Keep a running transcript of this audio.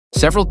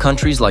Several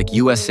countries like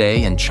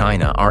USA and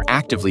China are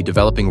actively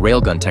developing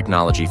railgun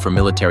technology for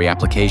military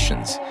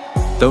applications,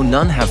 though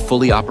none have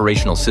fully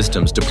operational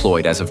systems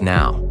deployed as of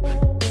now.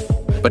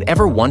 But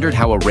ever wondered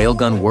how a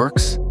railgun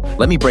works?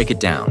 Let me break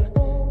it down.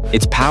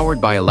 It's powered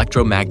by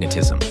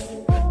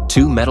electromagnetism.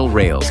 Two metal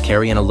rails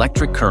carry an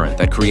electric current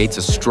that creates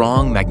a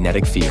strong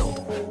magnetic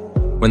field.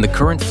 When the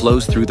current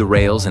flows through the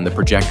rails and the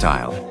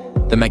projectile,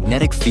 the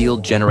magnetic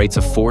field generates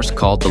a force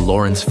called the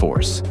Lorentz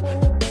force,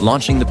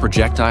 launching the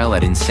projectile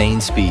at insane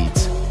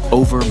speeds,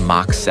 over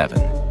Mach 7.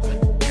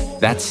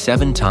 That's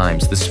 7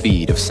 times the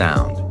speed of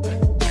sound.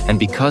 And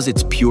because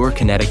it's pure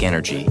kinetic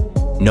energy,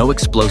 no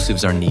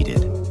explosives are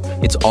needed.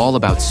 It's all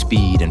about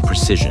speed and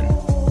precision.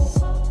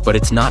 But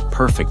it's not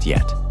perfect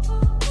yet.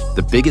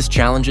 The biggest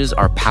challenges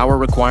are power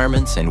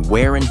requirements and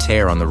wear and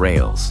tear on the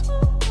rails.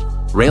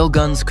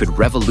 Railguns could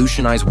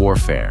revolutionize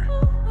warfare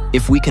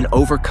if we can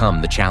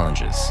overcome the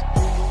challenges.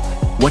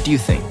 What do you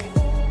think?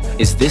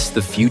 Is this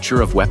the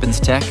future of weapons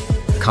tech?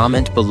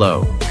 Comment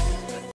below.